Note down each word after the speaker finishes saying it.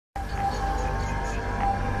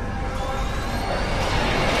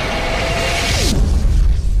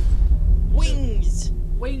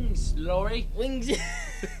swings you.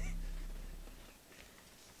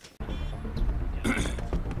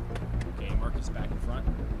 Okay, Marcus back in front.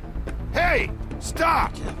 Hey!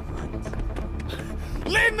 Stop!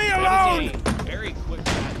 Leave me alone! Very quick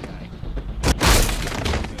bad guy.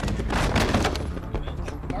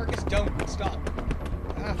 Marcus, don't stop.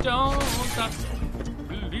 Don't stop.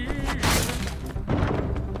 Believe.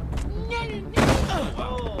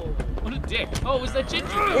 Oh. What a dick. Oh, was that Ginger?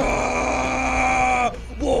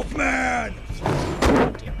 Wolfman!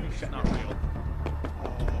 Damn, it's not real.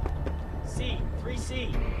 C,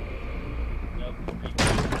 3C. Nope.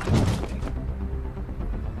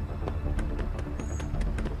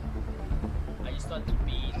 I just thought the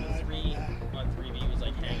B, the 3 on 3B was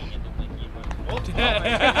like hanging in the blinky.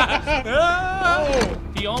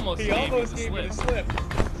 He almost He gave almost me gave the me the slip. slip.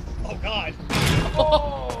 Oh God.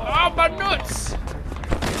 Oh, my nuts!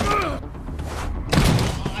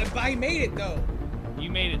 I made it though.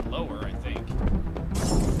 You made it lower, I think.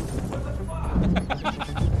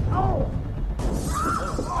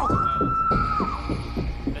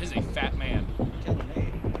 That is a fat man. Killing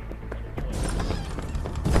me.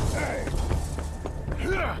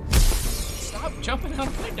 Stop jumping out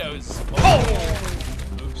of windows. Oh!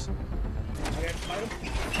 Oops. Did you have to fight him?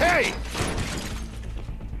 Hey!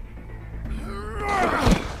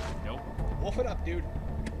 Nope. Wolf it up, dude.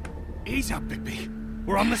 Ease up, Bigby.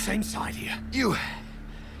 We're on the same side here. You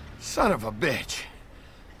son of a bitch.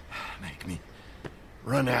 Make me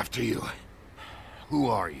run after you. Who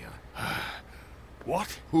are you?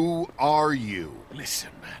 What? Who are you? Listen,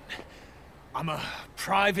 man. I'm a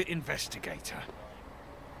private investigator.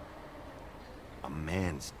 A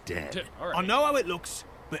man's dead. All right. I know how it looks,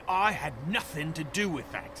 but I had nothing to do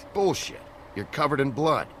with that. Bullshit. You're covered in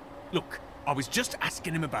blood. Look, I was just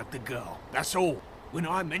asking him about the girl. That's all. When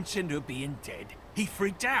I mentioned her being dead, he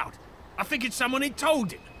freaked out. I figured someone had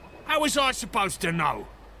told him. How was I supposed to know?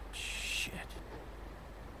 Shit.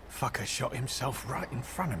 Fucker shot himself right in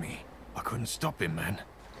front of me. I couldn't stop him, man.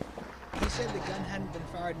 He said the gun hadn't been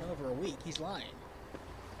fired in over a week. He's lying.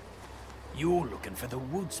 You're looking for the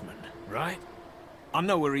woodsman, right? I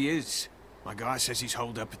know where he is. My guy says he's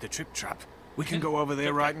holed up at the trip trap. We can go over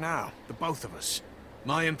there right now, the both of us.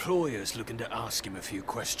 My employer's looking to ask him a few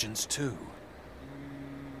questions too.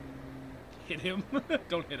 Hit him.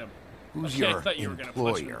 Don't hit him. Who's Okay, I your thought you were gonna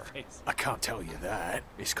punch him in the employer? face. I can't tell you that.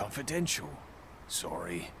 It's confidential.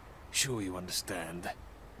 Sorry. Sure you understand.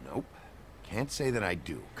 Nope. Can't say that I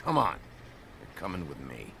do. Come on. You're coming with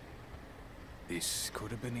me. This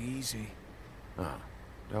could have been easy. Oh,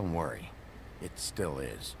 don't worry. It still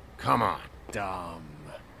is. Come on. Dumb.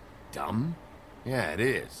 Dumb? Yeah, it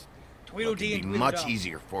is. Tweedledee It'd and be much Tweedledum.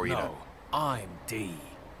 easier for you No, I'm D.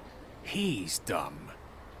 He's dumb.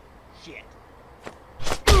 Shit.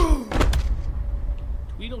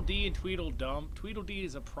 Tweedledee and Tweedledum. Tweedledee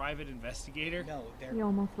is a private investigator. No, they're. You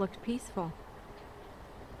almost looked peaceful.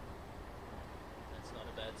 That's not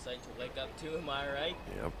a bad sight to wake up to, am I right?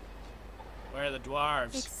 to. Yep. Where are the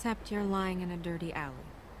dwarves? Except you're lying in a dirty alley.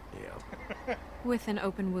 Yep. With an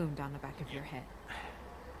open wound on the back of your head.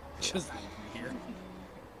 Just here.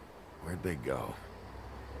 Where'd they go?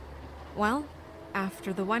 Well,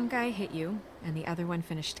 after the one guy hit you, and the other one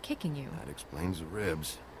finished kicking you, That explains the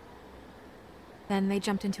ribs. then they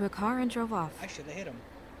jumped into a car and drove off. I should have hit him.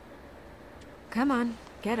 Come on,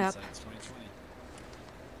 get up. Science 2020.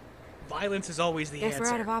 Violence is always the Guess answer.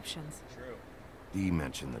 we're out of options. True. Dee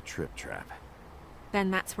mentioned the trip trap.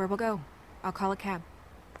 Then that's where we'll go. I'll call a cab.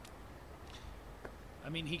 I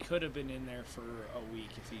mean, he could have been in there for a week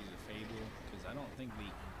if he's a fable, because I don't think we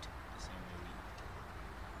eat the same way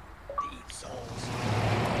we eat. They eat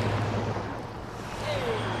souls.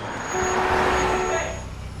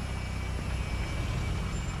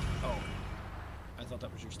 Oh. I thought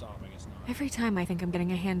that was your stop, I guess not. Every time I think I'm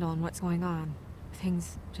getting a handle on what's going on,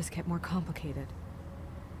 things just get more complicated.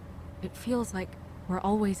 It feels like we're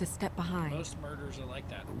always a step behind. Most murders are like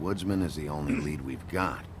that. The woodsman is the only lead we've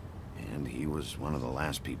got. And he was one of the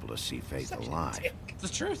last people to see Faith Such a alive. dick. It's the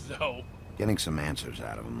truth, though. Getting some answers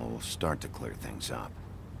out of him will start to clear things up.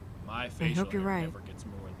 My facial hope you're hair right. never gets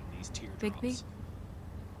more than these teardrops. Bigby?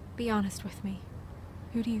 Be honest with me.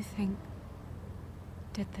 Who do you think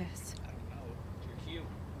did this? I don't know. You're cute.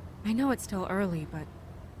 I know it's still early, but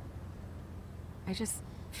I just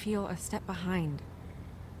feel a step behind.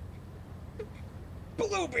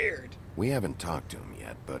 Bluebeard! We haven't talked to him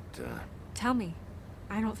yet, but Tell me.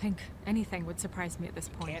 I don't think anything would surprise me at this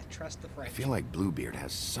point. Can't trust the I French. feel like Bluebeard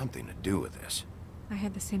has something to do with this. I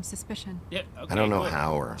had the same suspicion. Yeah, okay, I don't know cool.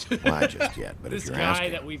 how or why just yet, but This if you're guy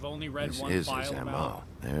asking, that we've only read this one is file his about. MO.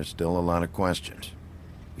 There's still a lot of questions.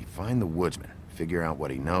 We find the woodsman, figure out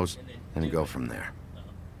what he knows, And then and go from there.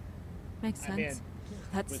 Makes I'm in. sense.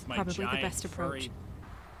 That's With my probably the giant best approach.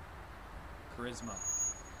 furry charisma.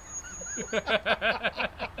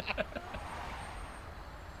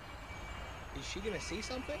 Is she gonna see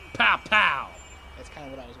something? Pow pow! That's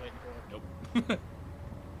kind of what I was waiting for. Nope.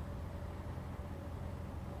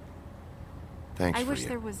 Thanks I for wish you.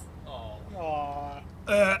 there was. Oh.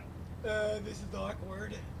 Aww. This is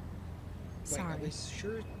awkward. Wait, Sorry. are we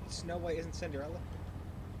sure Snow White isn't Cinderella?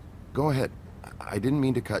 Go ahead. I didn't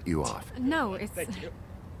mean to cut you off. No, it's Thank you.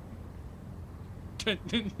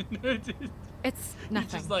 it's nothing.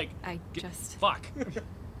 Just like, I just. fuck.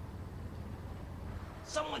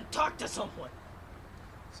 Someone talk to someone.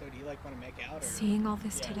 So do you like want to make out or? Seeing all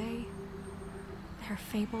this Yeah. today, there are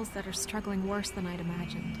fables that are struggling worse than I'd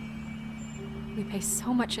imagined. We pay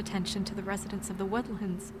so much attention to the residents of the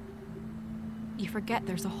woodlands. You forget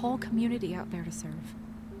there's a whole community out there to serve.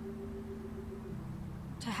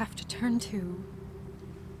 To have to turn to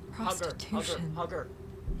prostitution. Hug her.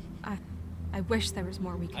 I wish there was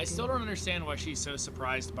more we could do. I still don't understand why she's so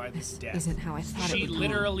surprised by this This death. isn't how I thought it She would go.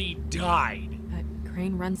 literally died. But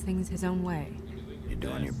Crane runs things his own way. You're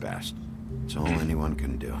doing your best. It's all anyone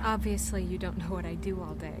can do. Obviously, you don't know what I do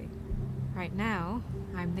all day. Right now,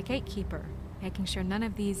 I'm the gatekeeper, making sure none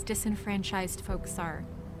of these disenfranchised folks are,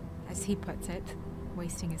 as he puts it,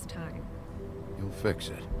 wasting his time. You'll fix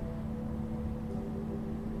it.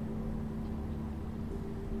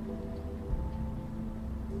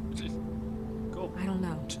 Cool. I don't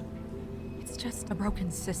know. It's just a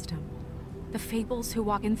broken system. The fables who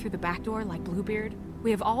walk in through the back door like Bluebeard,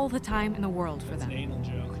 we have all the time in the world for That's an them. anal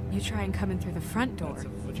joke. You try and come in through the front door, That's a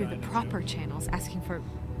through the vagina proper joke. channels, asking for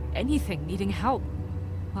anything, needing help.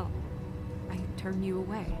 Well, I turn you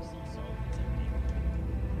away.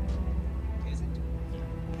 Is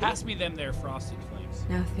it? Pass me them there frosted flakes.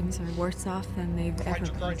 Now things are worse off than they've ever Crunch,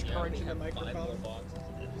 been. crunch, crunch in the 5 more microphone. boxes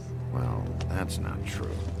of this. Well, that's not true.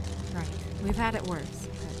 Right. We've had it worse,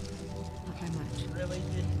 but not by much. Really?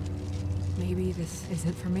 Maybe this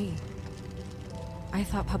isn't for me. I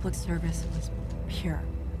thought public service was pure.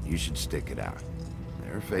 You should stick it out.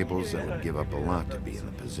 There are fables that would give up a lot to be in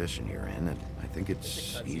the position you're in, and I think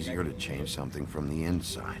it's easier to change something from the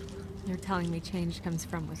inside. You're telling me change comes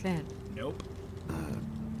from within. Nope.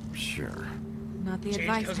 Sure. Not the Change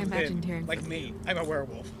advice comes I within, imagined hearing like from me. I'm a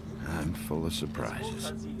werewolf. I'm full of Whole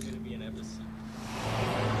surprises. cutscene's gonna be an episode.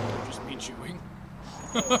 Just be chewing.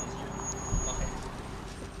 Fine.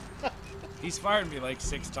 He's fired me like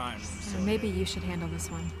 6 times. So Maybe you should handle this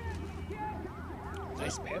one.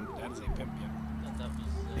 nice pimp. That is a pimp. Yeah. That stuff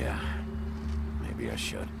is, Yeah. Maybe I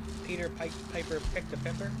should. Peter Piper picked a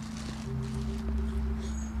pimper.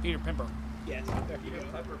 Peter Pimper. Yes, there you Peter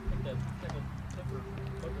go. Piper picked up Pepper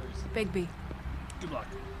Pippers. Bigby. Good luck.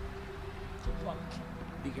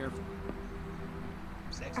 Be careful.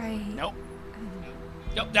 Sex. Nope.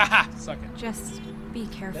 Nope. Ah, suck it. Just be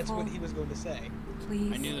careful, That's what he was going to say.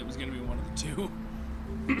 please. I knew that was gonna be one of the two.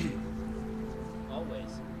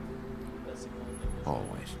 Always. That's the goal.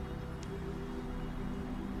 Always.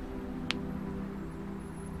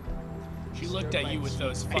 She looked at you with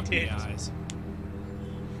those fuck me did. eyes.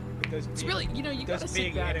 With those It's big- really, you know, you those gotta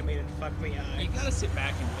big sit back. animated fuck me eyes. You gotta sit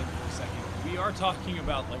back and think for a second. We are talking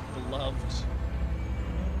about like beloved,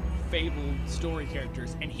 fabled story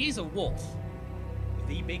characters, and he's a wolf,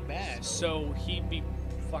 The big bad. so he'd be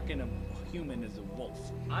fucking a human as a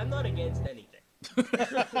wolf. I'm not against anything.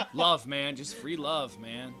 Love, man, just free love,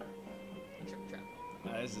 man. Trick trap.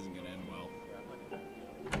 This isn't gonna end well.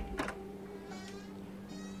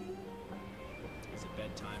 Is it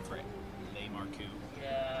bedtime for Les Marcoux?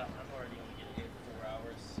 Yeah, I'm already only getting here for 4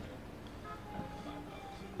 hours. So 5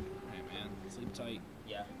 hours. Hey, man, sleep tight.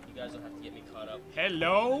 Yeah, you guys will have to get me caught up.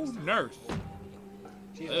 Hello, nurse.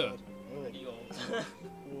 She's Ugh. old. Pretty old.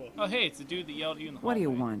 Oh, hey, it's the dude that yelled at you in the What do you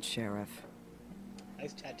hallway. want, Sheriff?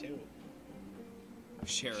 Nice tattoo.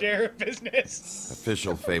 Sheriff. Sheriff business.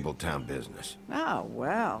 Official Fabletown business. Oh,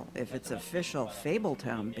 well, if it's official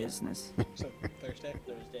Fabletown business. So Thursday.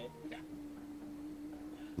 Thursday.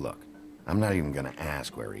 Look, I'm not even gonna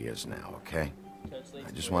ask where he is now, okay?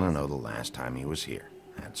 I just want to know the last time he was here.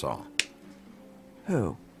 That's all.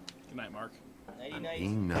 Who? Good night, Mark. Nighty I'm night.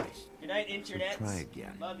 being nice. Good night, internet. try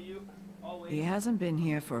again. Love you. Always. He hasn't been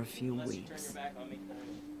here for a few Unless you turn weeks. your back on me.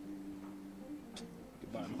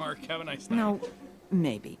 Goodbye, Mark. Have a nice night. No,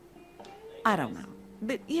 maybe. I don't know.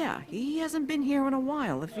 But yeah, he hasn't been here in a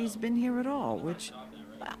while, if he's been here at all, which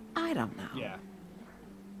I don't know. Yeah.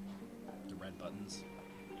 The red buttons.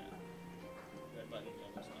 Red button,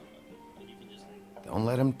 yellow stop button. And you can just Don't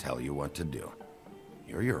let him tell you what to do.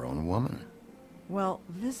 You're your own woman. Well,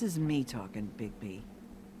 this is me talking, Big B.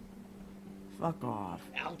 fuck off.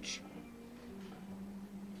 Ouch.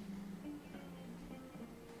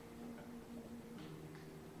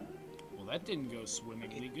 Well, that didn't go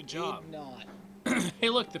swimmingly. Good Did job. not. Hey,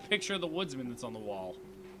 look, the picture of the woodsman that's on the wall.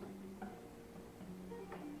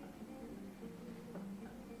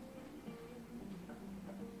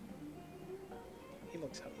 He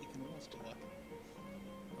looks how Ethan wants to look.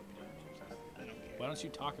 I don't care. Why don't you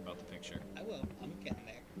talk about the picture? I will. I'm getting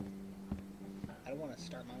there. I don't want to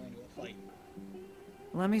start my way into a fight.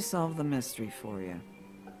 Let me solve the mystery for you.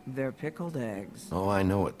 They're pickled eggs. Oh, I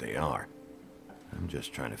know what they are. I'm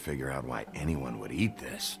just trying to figure out why anyone would eat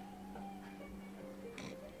this.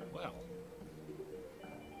 Well,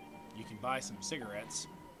 you can buy some cigarettes.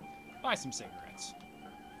 Buy some cigarettes.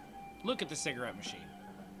 Look at the cigarette machine.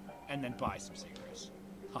 And then buy some cigarettes.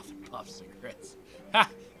 Huff and puff cigarettes. Ha!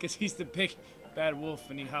 Because he's the big bad wolf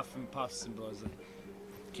and he huff and puffs and blows the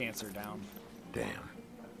cancer down. Damn.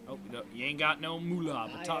 Oh, no, you ain't got no moolah.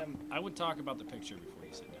 But I I would talk about the picture before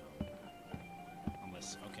you sit down.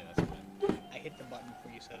 Unless, okay, that's good. I hit the button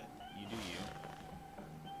before you said it. You do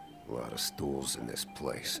you. A lot of stools in this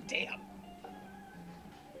place. Damn.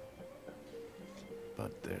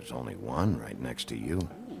 But there's only one right next to you.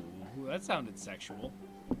 Ooh, that sounded sexual.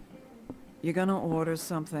 You gonna order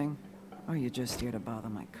something? Or you just here to bother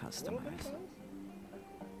my customers?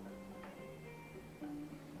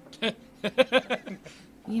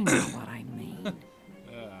 You know what I mean.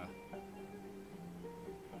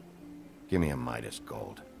 Give me a Midas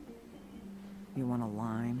Gold. You want a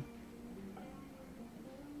lime?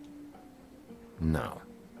 No.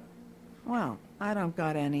 Well, I don't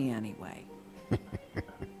got any anyway.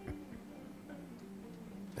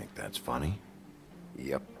 Think that's funny?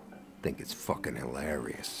 Yep. Think it's fucking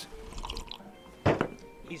hilarious.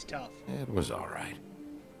 He's tough. It was all right.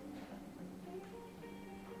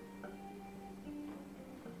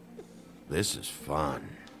 This is fun.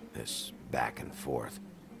 This back and forth.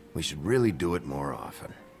 We should really do it more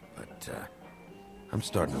often. But, I'm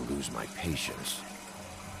starting to lose my patience.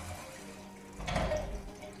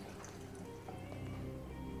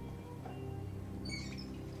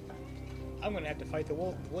 I'm gonna have to fight the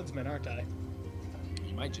woodsman, aren't I?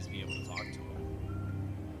 You might just be able to talk to him.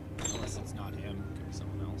 Unless it's not him. It could be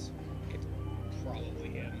someone else. It's probably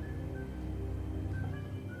him.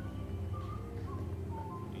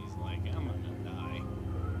 He's like, I'm gonna die.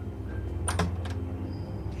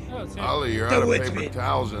 Oh, it's him. Ollie, you're The out of woodsman. paper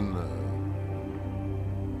towels and,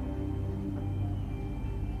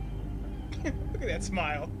 Look at that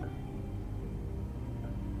smile.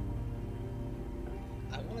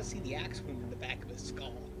 I want to see the axe wound in the back of his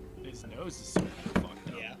skull. His nose is so fucked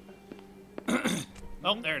up. Yeah.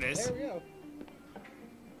 Oh, there it is. There we go.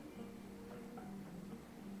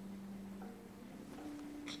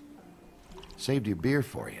 saved your beer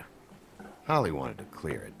for you. Holly wanted to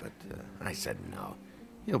clear it, but I said no.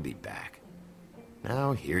 He'll be back.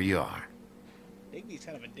 Now, here you are. Bigby's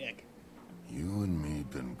kind of a dick. You and me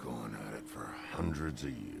been going at it for hundreds of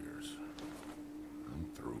years. I'm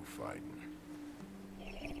through fighting.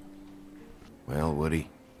 Well, Woody,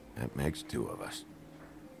 that makes two of us.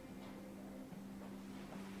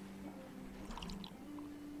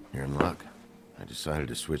 You're in luck. I decided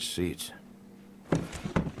to switch seats.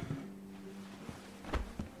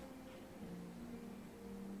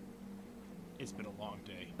 It's been a long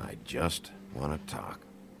day. I just want to talk.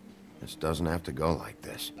 This doesn't have to go like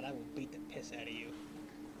this. But I will beat the piss out of you.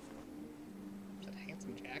 Is that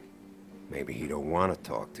handsome Jack? Maybe he don't want to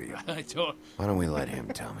talk to you. I don't. Why don't we let him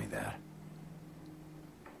tell me that?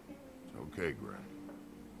 It's okay,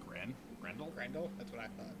 Gren. Grendel? Grendel? That's what I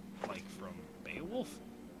thought. Like from Beowulf?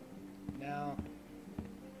 No.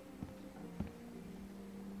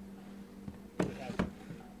 He would have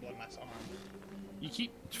blood mess on. You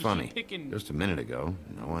keep. It's you funny. Keep picking. Just a minute ago,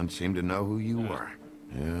 no one seemed to know who you were.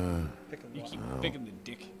 Yeah, Pick a You what? keep Well, picking the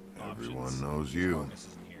dick everyone options. knows you. Marcus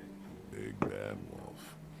isn't here. big bad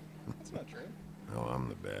wolf. That's not true. Now I'm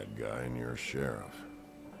the bad guy and you're sheriff.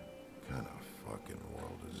 What kind of fucking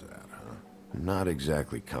world is that, huh? Not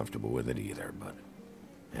exactly comfortable with it either, but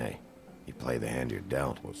hey, you play the hand you're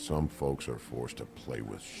dealt. Well, some folks are forced to play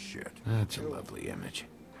with shit. That's a lovely image.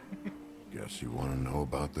 Guess you want to know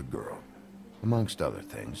about the girl. Amongst other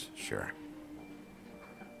things, sure.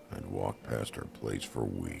 I'd walked past her place for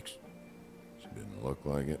weeks. She didn't look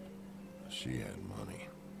like it. She had money.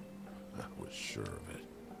 I was sure of it.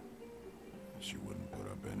 She wouldn't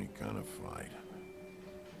put up any kind of fight.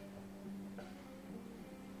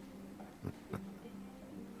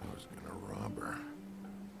 I was gonna rob her.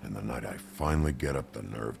 And the night I finally get up the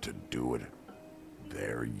nerve to do it,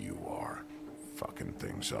 there you are, fucking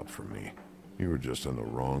things up for me. You were just in the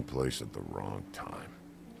wrong place at the wrong time.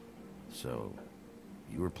 So,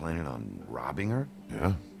 you were planning on robbing her?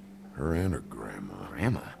 Yeah? Her and her grandma.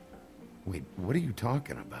 Grandma? Wait, what are you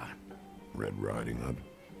talking about? Red Riding Hood.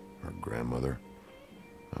 Her grandmother.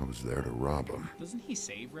 I was there to rob him. Doesn't he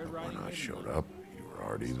save Red Riding When I Hood? showed up, you were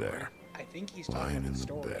already there. I think he's Lying talking about in the the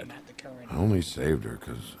story, bed. not the current. I only saved her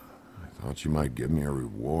because I thought she might give me a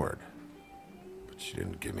reward. But she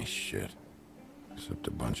didn't give me shit. Except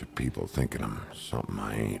a bunch of people thinking I'm something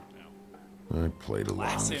I ain't. I played along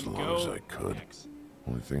Class as him, long as go. I could. Next.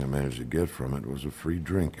 Only thing I managed to get from it was a free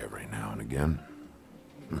drink every now and again.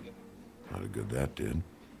 Not a good that did.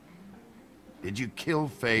 Did you kill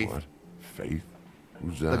Faith? What? Faith?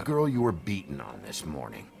 Who's The that? girl you were beating on this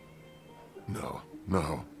morning. No.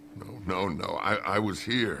 I was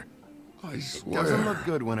here. I swear. Doesn't look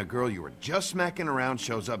good when a girl you were just smacking around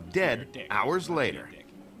shows up You're a dead dick. hours You're a later. dick.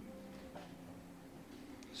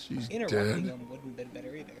 She's Interrupting dead. him wouldn't have been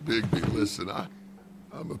better either. Bigby, listen,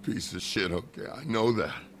 I'm a piece of shit, okay? I know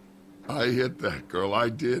that. I hit that girl, I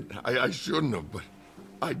did. I shouldn't have, but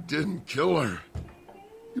I didn't kill her.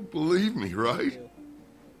 You believe me, right?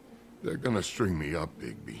 They're gonna string me up,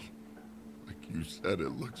 Bigby. Like you said,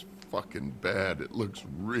 it looks fucking bad. It looks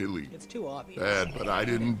really It's too obvious. bad, but I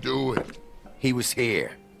didn't do it. He was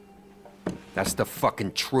here. That's the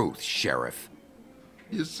fucking truth, Sheriff.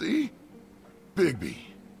 You see? Bigby,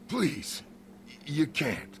 please. You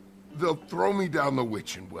can't. They'll throw me down the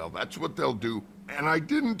witching well. That's what they'll do. And I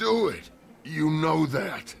didn't do it. You know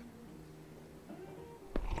that.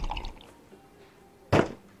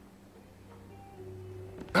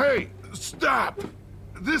 Hey, stop!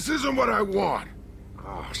 This isn't what I want.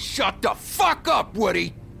 Oh, shut the fuck up,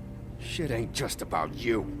 Woody! Shit ain't just about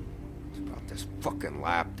you. It's about this fucking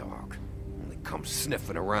lapdog. Only comes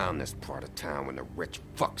sniffing around this part of town when the rich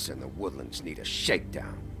fucks in the woodlands need a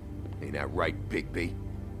shakedown. Ain't that right, Bigby?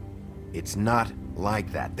 It's not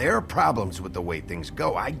like that. There are problems with the way things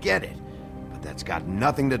go, I get it. But that's got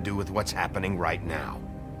nothing to do with what's happening right now.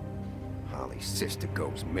 Holly's sister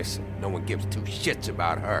goes missing. No one gives two shits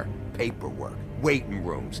about her. Paperwork, waiting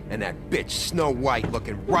rooms, and that bitch Snow White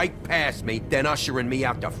looking right past me, then ushering me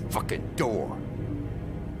out the fucking door.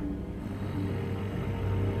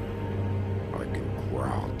 I can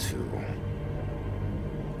growl too.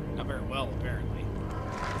 Not very well, apparently.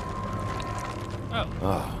 Oh.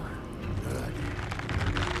 Oh, good.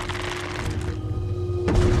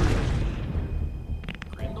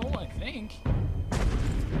 Grindle, I think.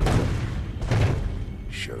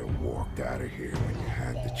 Should have walked out of here when you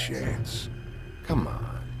had the chance. Come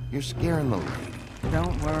on, you're scaring the lady.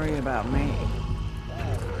 Don't worry about me.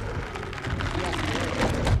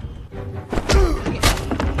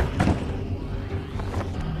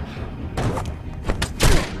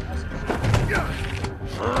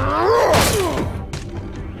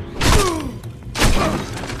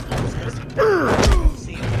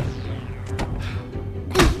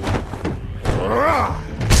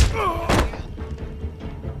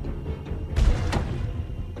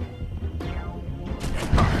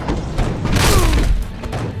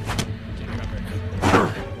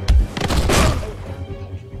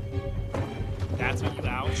 That's what you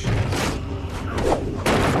ouch.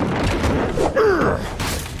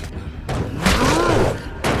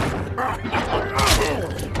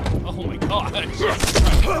 Oh my god. Jesus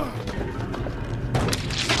Christ.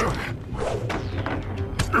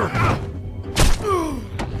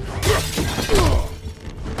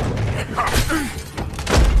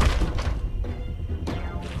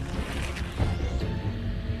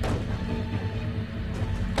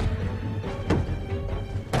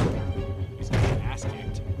 He's got his ass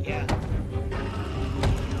kicked. Yeah.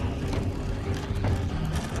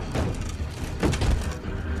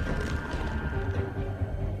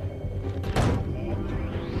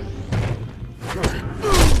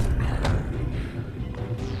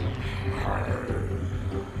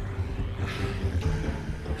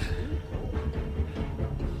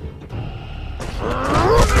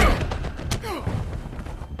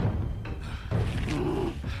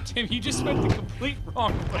 Tim, you just went the complete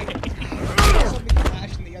wrong way. Something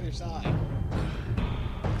flashed on the other side.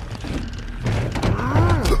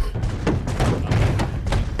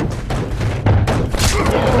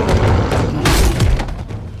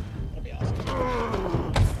 That'll be awesome.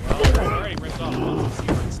 Well, it's already ripped off the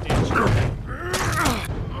secret stitch.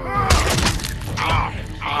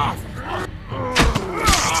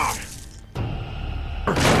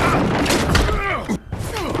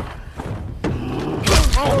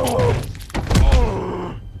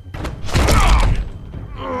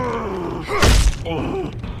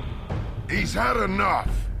 He's had enough.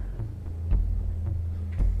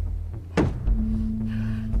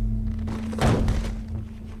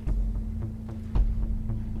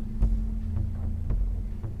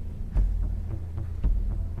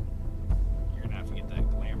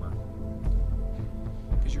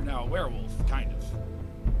 werewolf, kind of.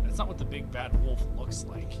 That's not what the big bad wolf looks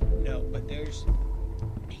like. No, but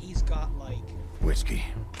he's got like Whiskey.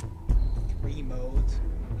 3 modes.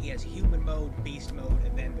 He has human mode, beast mode,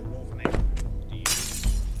 and then the wolf mode. Do you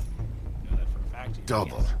know that for a fact?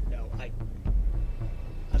 Double. No, I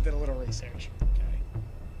did a little research. Okay.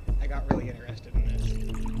 I got really interested in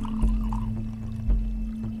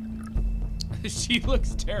this. She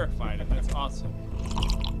looks terrified, and that's awesome.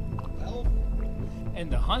 Well,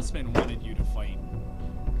 And the huntsman wanted you to fight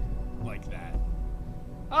like that.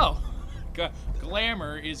 Oh,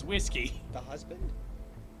 glamour is whiskey. the husband?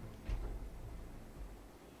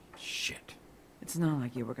 Shit. It's not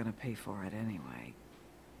like you were gonna pay for it anyway.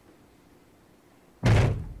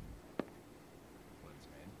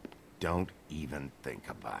 Don't even think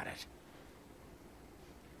about it.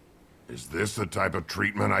 Is this the type of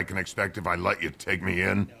treatment I can expect if I let you take me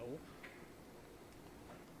in? No.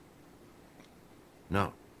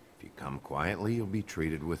 No. If you come quietly, you'll be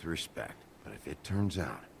treated with respect. But if it turns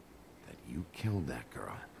out that you killed that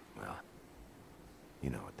girl, well, you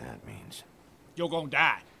know what that means. You're gonna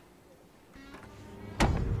die.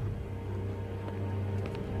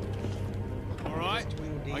 Alright,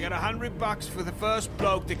 I got $100 for the first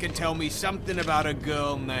bloke that can tell me something about a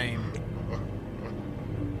girl named...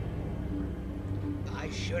 I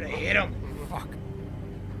should have hit him. Fuck.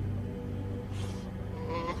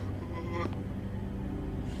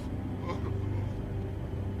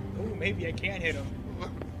 Ooh, maybe I can hit him.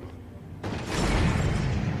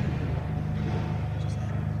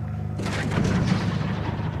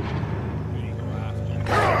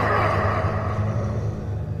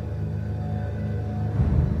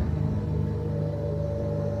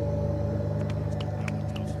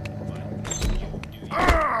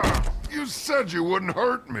 You said you wouldn't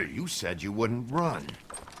hurt me. You said you wouldn't run.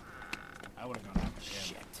 I would have gone after him.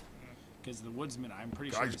 Shit. Because the woodsman, I'm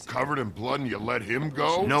pretty sure. Guy's is- covered in blood and you let him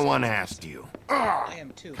go? No one asked you. I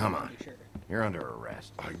am too. Come I'm on. pretty sure. You're under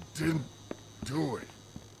arrest. I didn't do it.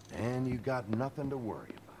 And you got nothing to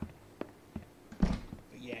worry about.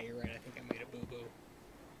 But yeah, you're right. I think I made a boo-boo.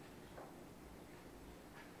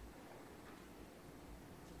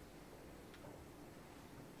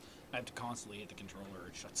 I have to constantly hit the controller or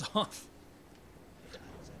it shuts off.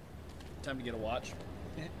 Time to get a watch.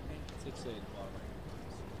 6 to 8 o'clock.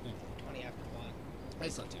 20 after 1.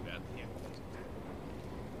 That's not too bad. Yeah.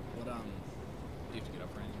 But, do you have to get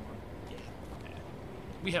up for anything more? Yeah. Yeah.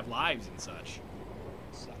 We have lives and such.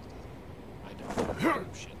 Sucks. I don't. Oh,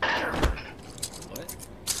 shit. What?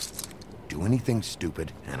 Do anything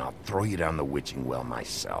stupid, and I'll throw you down the witching well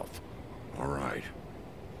myself. All right.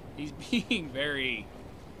 He's being very,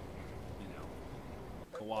 you know,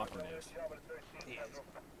 cooperative. He is.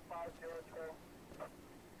 Uh-oh.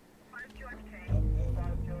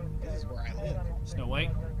 This is where I live. Snow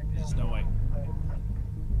White? This is Snow White.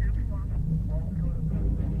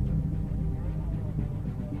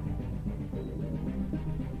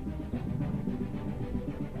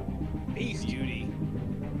 Beast. Beauty.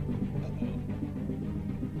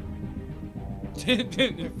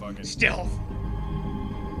 Uh-oh. Fucking Stealth.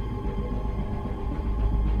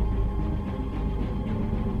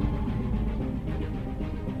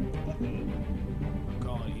 I'm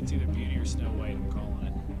calling it. It's either Beauty or Snow White. I'm calling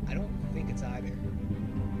it. I don't think it's either.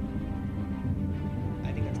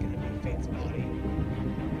 I think it's gonna be Fate's body.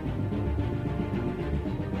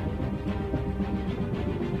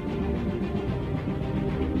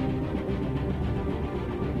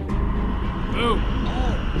 Boom!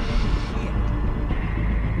 Oh, shit.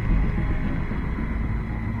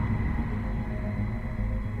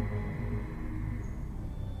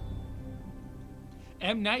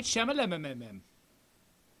 M. Night Shyamalan.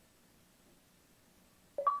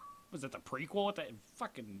 Was that the prequel? What the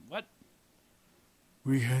fucking what?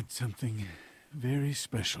 We had something very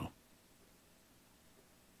special.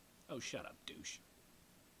 Oh, shut up, douche.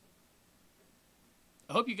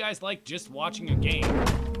 I hope you guys like just watching a game,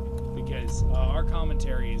 because our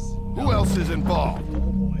commentary is... Who else is involved? Oh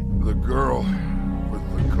boy. The girl with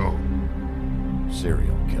the coat.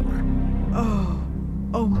 Serial killer.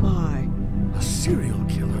 Oh my. A serial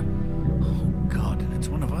killer? Oh, God, it's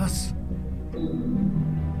one of us.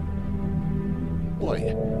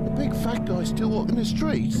 Wait, the big fat guy still walking the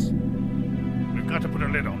streets? We've got to put a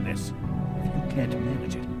lid on this. If you can't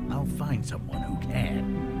manage it, I'll find someone who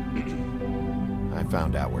can. I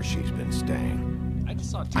found out where she's been staying. I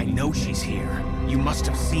just saw I know she's here. You must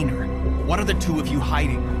have seen her. What are the two of you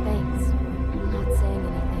hiding? Thanks. I'm not saying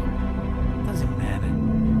anything. Doesn't matter.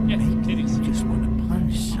 Yeah, Maybe titties. you just want to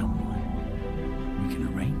punish someone. We can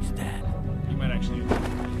arrange that. You might actually...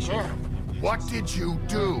 What did you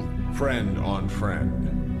do? Friend on friend.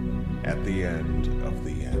 at the end of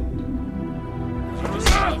the end. Just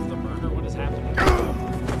solve the murder? What is happening?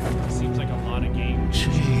 Seems like a lot of games.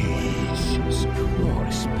 Jesus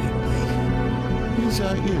Christ, Bingley. Is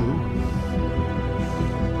that you?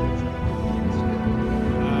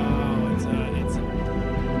 Oh, it's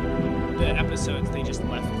the episodes, they just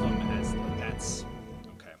left them as, that's,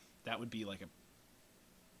 okay. That would be like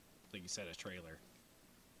you said, a trailer.